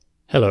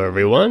Hello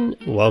everyone,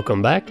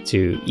 welcome back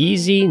to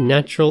Easy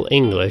Natural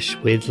English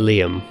with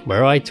Liam,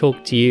 where I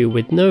talk to you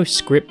with no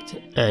script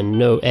and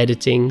no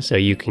editing so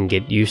you can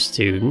get used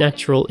to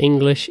natural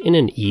English in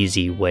an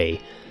easy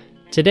way.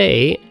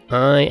 Today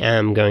I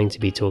am going to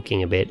be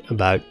talking a bit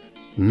about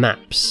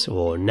maps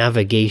or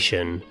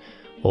navigation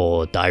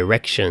or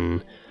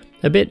direction,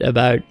 a bit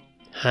about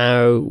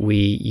how we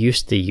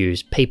used to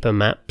use paper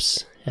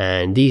maps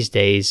and these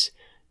days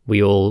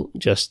we all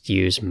just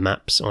use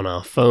maps on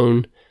our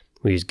phone.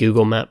 We use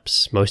Google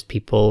Maps, most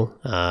people,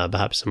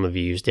 perhaps some of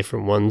you use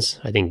different ones.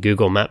 I think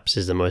Google Maps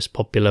is the most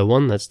popular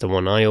one. That's the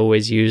one I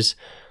always use.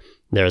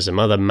 There are some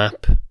other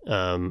map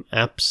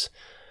apps.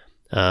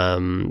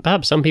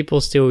 Perhaps some people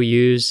still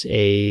use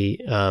a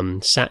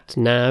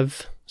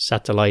sat-nav,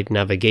 satellite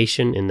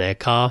navigation in their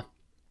car.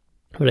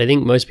 But I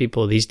think most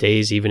people these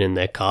days, even in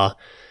their car,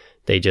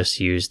 they just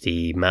use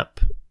the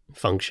map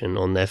function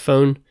on their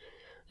phone.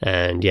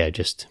 And yeah,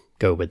 just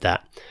go with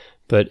that.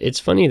 But it's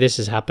funny, this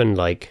has happened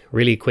like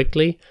really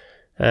quickly,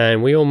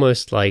 and we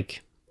almost I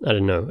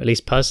don't know, at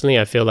least personally,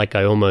 I feel like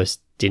I almost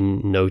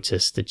didn't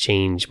notice the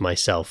change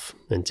myself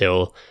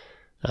until,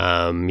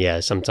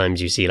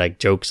 sometimes you see like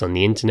jokes on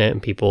the internet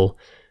and people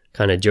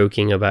kind of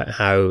joking about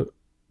how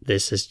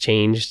this has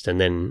changed, and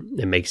then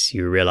it makes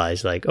you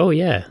realize like, oh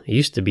yeah, it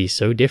used to be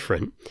so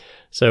different.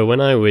 So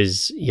when I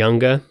was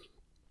younger,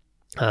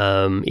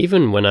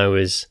 even when I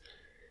was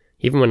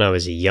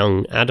a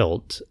young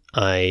adult,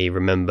 I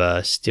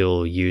remember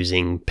still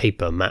using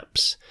paper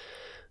maps.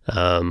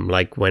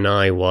 Like when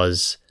I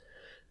was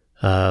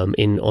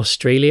in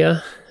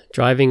Australia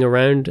driving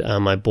around,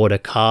 I bought a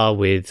car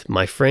with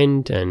my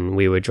friend and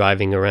we were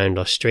driving around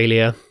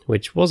Australia,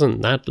 which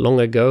wasn't that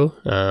long ago.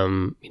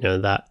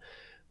 That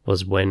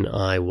was when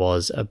I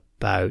was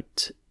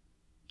about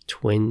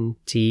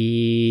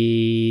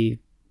 20...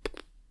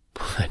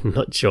 I'm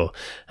not sure.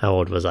 How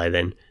old was I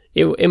then?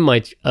 In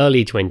my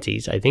early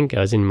 20s. I think I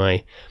was in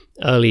my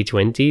early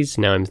 20s.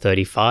 Now I'm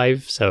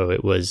 35, so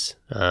it was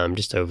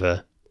just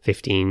over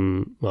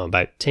 15, well,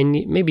 about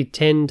 10, maybe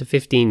 10 to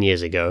 15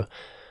 years ago.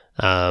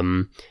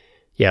 I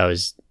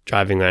was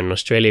driving around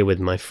Australia with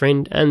my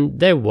friend, and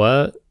there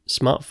were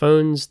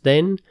smartphones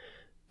then,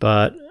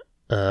 but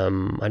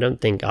I don't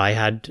think I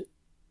had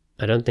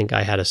a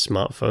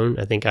smartphone.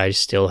 I think I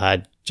still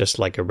had just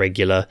like a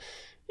regular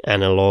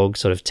analog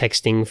sort of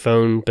texting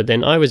phone, but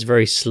then I was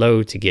very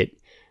slow to get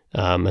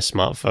a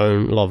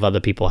smartphone. A lot of other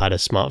people had a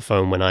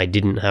smartphone when I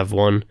didn't have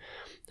one.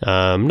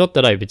 Not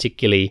that I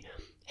particularly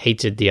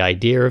hated the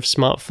idea of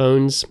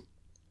smartphones,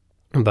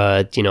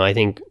 but I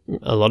think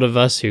a lot of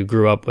us who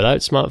grew up without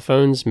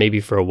smartphones,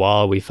 maybe for a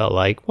while we felt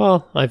like,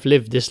 well, I've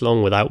lived this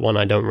long without one,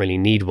 I don't really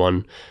need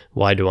one.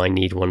 Why do I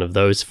need one of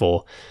those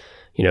for?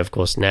 Of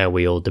course now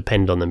we all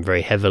depend on them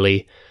very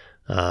heavily.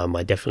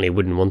 I definitely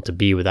wouldn't want to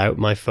be without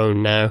my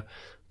phone now.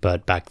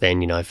 But back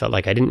then, I felt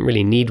like I didn't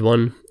really need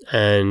one.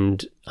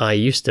 And I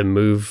used to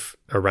move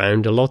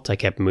around a lot. I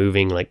kept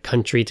moving like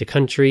country to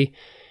country.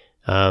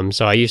 So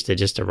I used to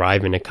just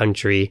arrive in a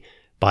country,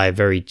 buy a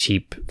very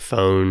cheap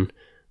phone,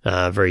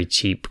 very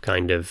cheap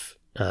kind of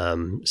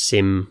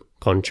SIM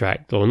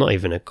contract, or not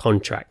even a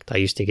contract. I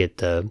used to get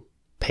the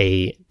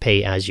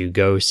pay as you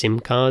go SIM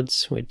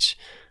cards, which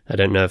I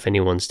don't know if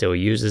anyone still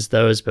uses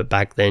those. But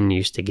back then you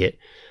used to get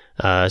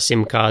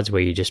SIM cards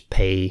where you just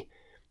pay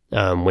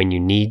when you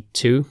need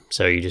to.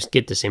 So you just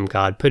get the SIM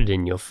card, put it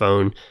in your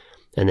phone,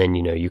 and then,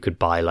 you could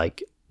buy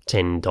like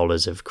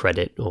 $10 of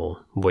credit, or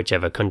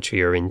whichever country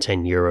you're in,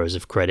 10 euros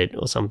of credit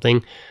or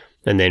something.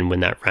 And then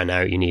when that ran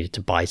out, you needed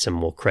to buy some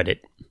more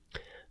credit.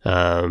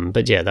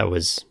 But yeah, that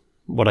was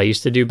what I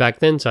used to do back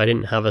then. So I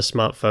didn't have a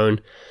smartphone.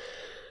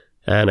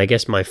 And I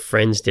guess my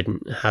friends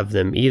didn't have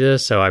them either.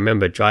 So I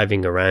remember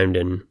driving around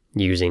and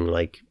using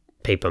like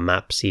paper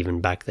maps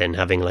even back then,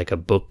 having like a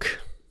book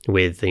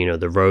with,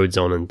 the roads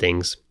on and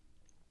things.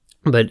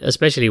 But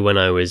especially when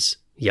I was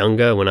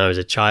younger, when I was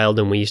a child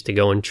and we used to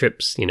go on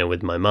trips,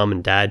 with my mum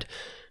and dad,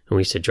 and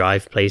we used to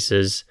drive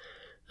places,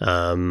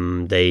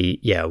 they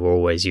were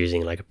always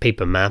using like a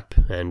paper map.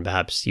 And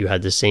perhaps you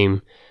had the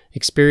same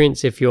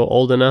experience if you're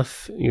old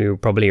enough. You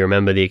probably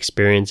remember the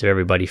experience of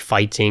everybody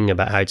fighting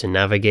about how to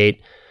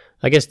navigate.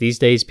 I guess these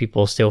days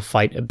people still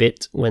fight a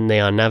bit when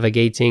they are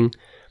navigating,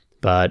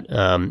 but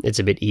it's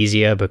a bit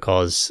easier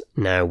because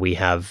now we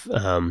have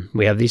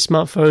these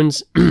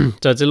smartphones,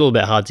 so it's a little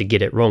bit hard to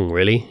get it wrong,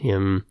 really.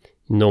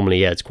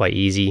 Normally, it's quite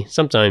easy.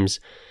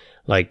 Sometimes,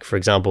 like for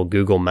example,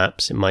 Google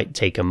Maps, it might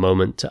take a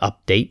moment to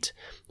update.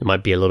 It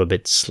might be a little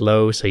bit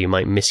slow, so you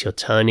might miss your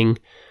turning,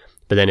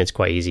 but then it's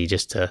quite easy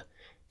just to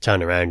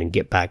turn around and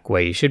get back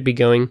where you should be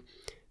going.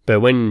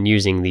 But when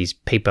using these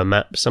paper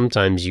maps,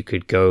 sometimes you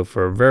could go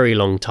for a very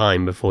long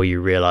time before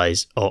you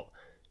realize, oh,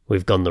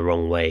 we've gone the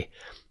wrong way.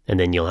 And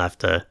then you'll have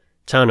to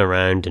turn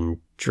around and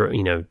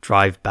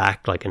drive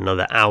back like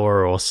another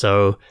hour or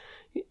so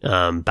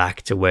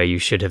back to where you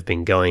should have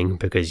been going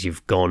because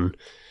you've gone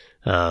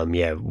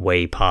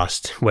way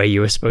past where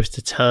you were supposed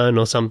to turn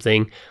or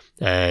something.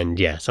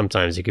 And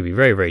sometimes it could be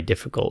very, very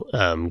difficult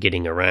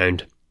getting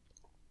around.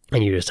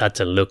 And you just had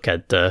to look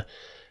at the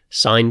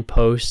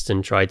signposts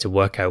and try to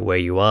work out where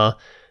you are.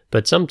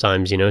 But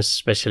sometimes,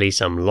 especially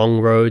some long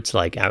roads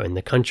like out in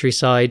the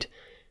countryside,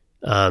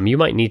 you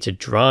might need to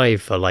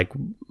drive for like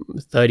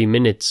 30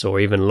 minutes or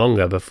even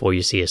longer before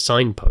you see a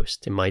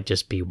signpost. It might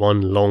just be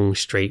one long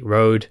straight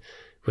road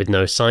with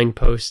no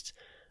signpost.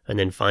 And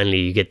then finally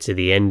you get to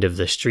the end of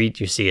the street,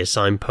 you see a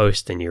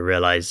signpost and you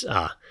realize,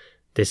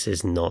 this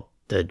is not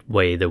the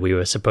way that we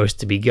were supposed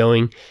to be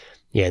going.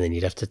 Yeah, then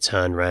you'd have to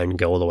turn around and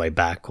go all the way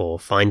back, or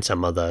find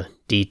some other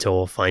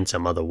detour, find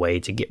some other way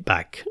to get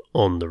back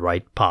on the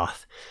right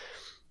path.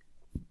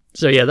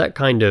 So yeah, that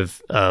kind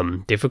of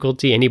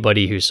difficulty,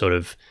 anybody who's sort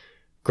of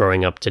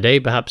growing up today,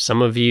 perhaps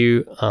some of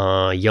you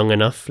are young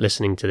enough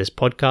listening to this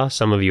podcast,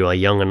 some of you are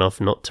young enough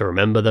not to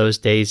remember those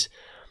days.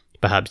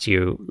 Perhaps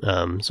you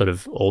sort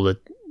of all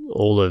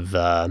of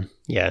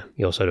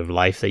your sort of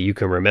life that you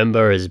can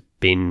remember has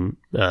been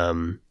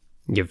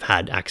you've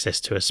had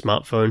access to a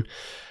smartphone,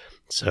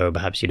 so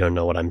perhaps you don't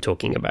know what I'm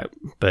talking about.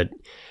 But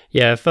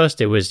yeah,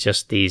 first it was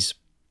just these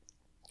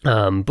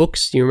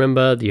books. You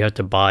remember you had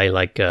to buy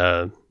like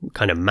a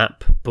kind of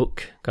map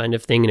book kind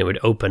of thing, and it would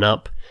open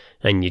up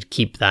and you'd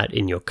keep that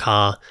in your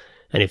car.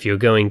 And if you're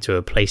going to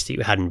a place that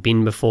you hadn't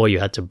been before, you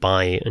had to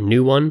buy a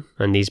new one.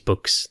 And these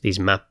books, these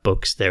map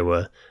books, there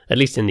were, at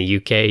least in the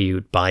UK, you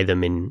would buy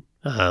them in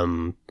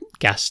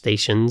gas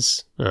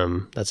stations.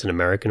 That's an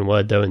American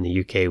word, though. In the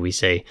UK, we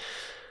say,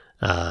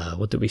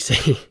 what do we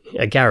say?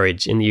 A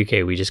garage. In the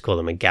UK, we just call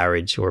them a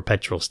garage or a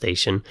petrol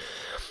station.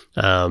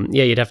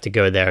 You'd have to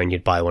go there and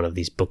you'd buy one of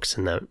these books,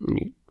 and that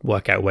you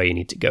work out where you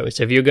need to go.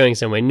 So if you're going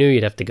somewhere new,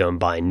 you'd have to go and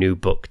buy a new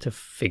book to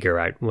figure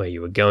out where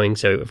you were going.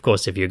 So of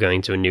course, if you're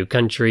going to a new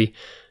country,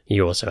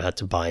 you also had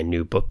to buy a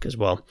new book as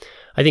well.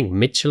 I think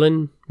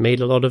Michelin made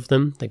a lot of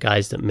them, the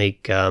guys that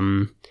make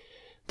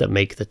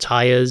the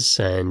tires,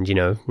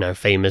 and now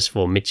famous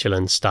for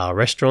Michelin star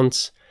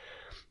restaurants.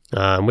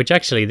 Which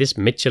actually, this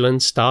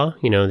Michelin star,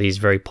 these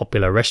very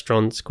popular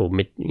restaurants called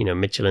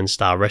Michelin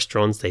star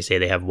restaurants, they say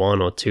they have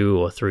 1 or 2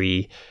 or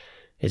 3.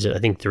 I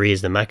think 3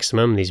 is the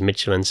maximum, these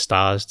Michelin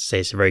stars, to say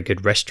it's a very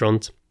good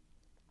restaurant.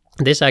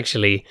 This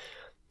actually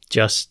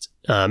just,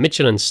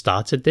 Michelin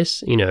started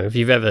this. If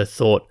you've ever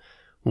thought,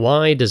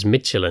 why does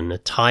Michelin, a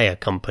tire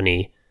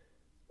company,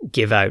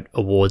 give out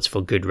awards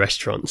for good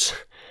restaurants?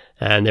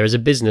 And there is a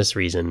business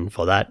reason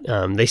for that.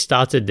 They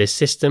started this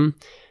system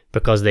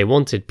because they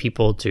wanted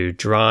people to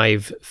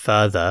drive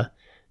further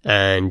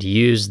and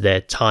use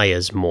their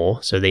tires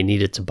more, so they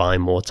needed to buy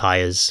more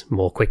tires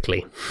more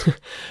quickly.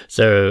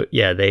 So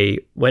yeah, they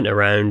went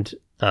around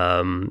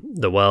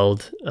the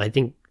world. I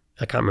can't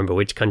remember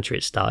which country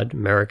it started,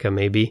 America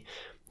maybe.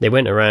 They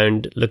went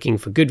around looking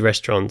for good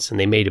restaurants, and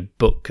they made a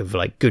book of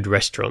like good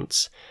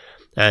restaurants,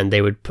 and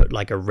they would put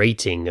like a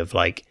rating of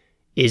like,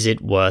 is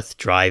it worth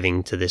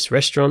driving to this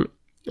restaurant?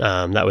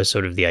 That was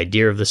sort of the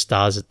idea of the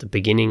stars at the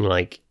beginning,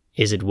 like,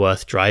 is it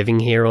worth driving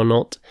here or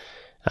not?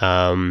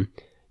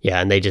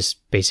 And they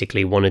just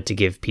basically wanted to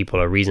give people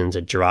a reason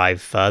to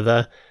drive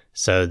further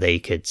so they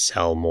could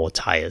sell more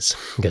tires.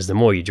 Because the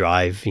more you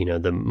drive,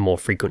 the more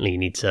frequently you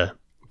need to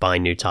buy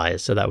new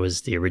tires. So that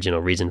was the original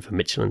reason for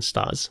Michelin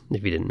stars,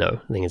 if you didn't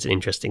know. I think it's an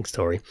interesting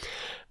story.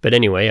 But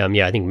anyway,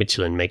 I think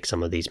Michelin makes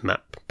some of these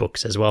map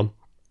books as well.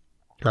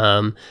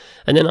 And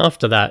then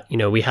after that,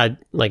 we had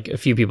like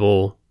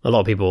a lot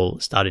of people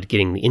started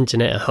getting the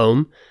internet at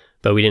home,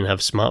 but we didn't have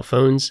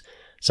smartphones.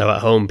 So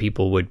at home,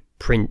 people would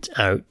print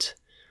out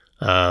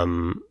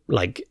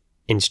like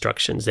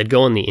instructions. They'd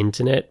go on the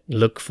internet,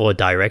 look for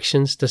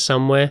directions to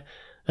somewhere,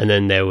 and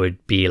then there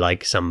would be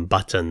like some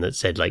button that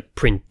said like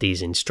print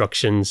these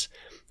instructions,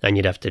 and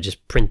you'd have to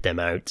just print them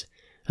out.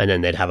 And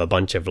then they'd have a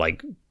bunch of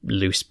like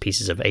loose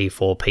pieces of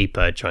A4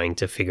 paper trying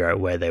to figure out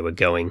where they were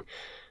going.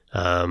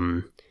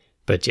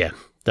 But yeah,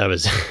 that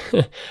was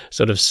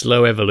sort of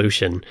slow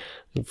evolution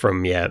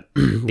from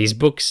these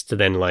books to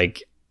then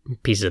like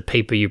pieces of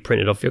paper you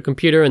printed off your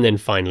computer, and then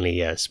finally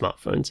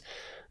smartphones.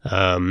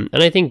 And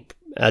I think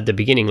at the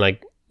beginning,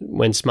 like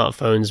when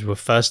smartphones were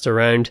first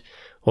around,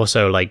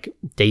 also like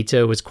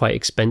data was quite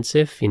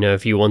expensive.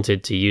 If you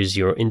wanted to use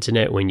your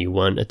internet when you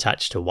weren't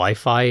attached to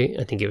Wi-Fi,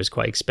 I think it was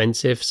quite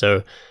expensive.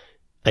 So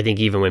I think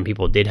even when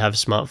people did have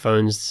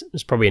smartphones,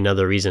 there's probably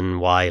another reason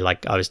why,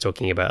 like I was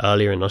talking about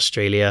earlier in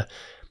Australia,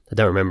 I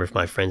don't remember if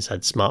my friends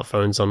had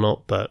smartphones or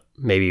not, but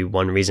maybe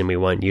one reason we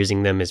weren't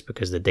using them is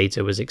because the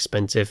data was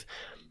expensive.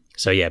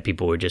 So yeah,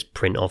 people would just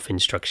print off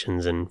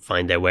instructions and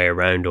find their way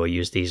around, or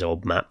use these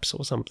old maps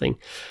or something.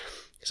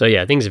 So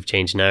yeah, things have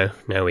changed now.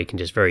 Now we can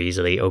just very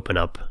easily open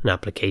up an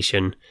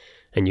application,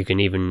 and you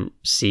can even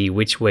see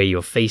which way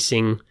you're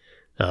facing.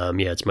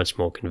 It's much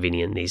more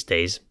convenient these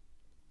days.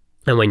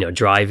 And when you're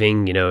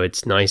driving,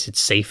 it's nice, it's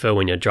safer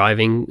when you're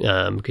driving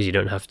because you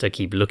don't have to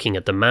keep looking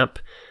at the map.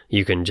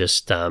 You can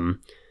just,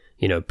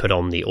 put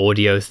on the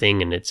audio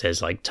thing, and it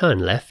says like, turn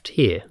left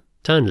here,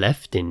 turn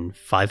left in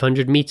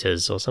 500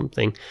 meters or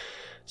something.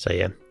 So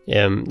yeah,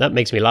 that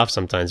makes me laugh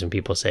sometimes when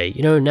people say,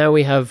 now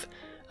we have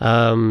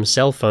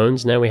cell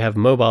phones, now we have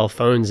mobile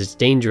phones, it's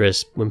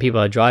dangerous. When people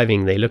are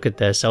driving, they look at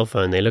their cell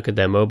phone, they look at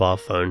their mobile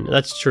phone.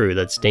 That's true,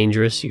 that's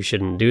dangerous, you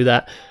shouldn't do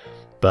that.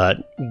 But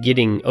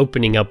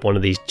opening up one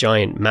of these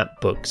giant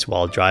map books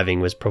while driving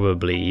was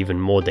probably even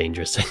more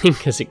dangerous, I think,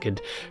 because it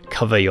could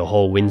cover your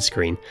whole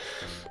windscreen.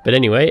 But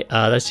anyway,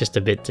 that's just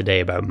a bit today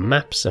about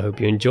maps. I hope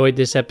you enjoyed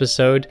this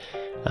episode.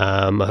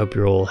 I hope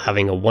you're all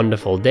having a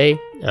wonderful day.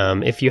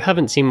 If you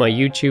haven't seen my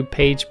YouTube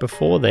page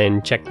before,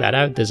 then check that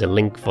out. There's a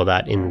link for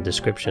that in the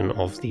description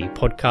of the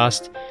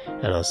podcast.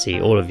 And I'll see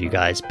all of you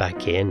guys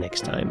back here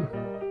next time.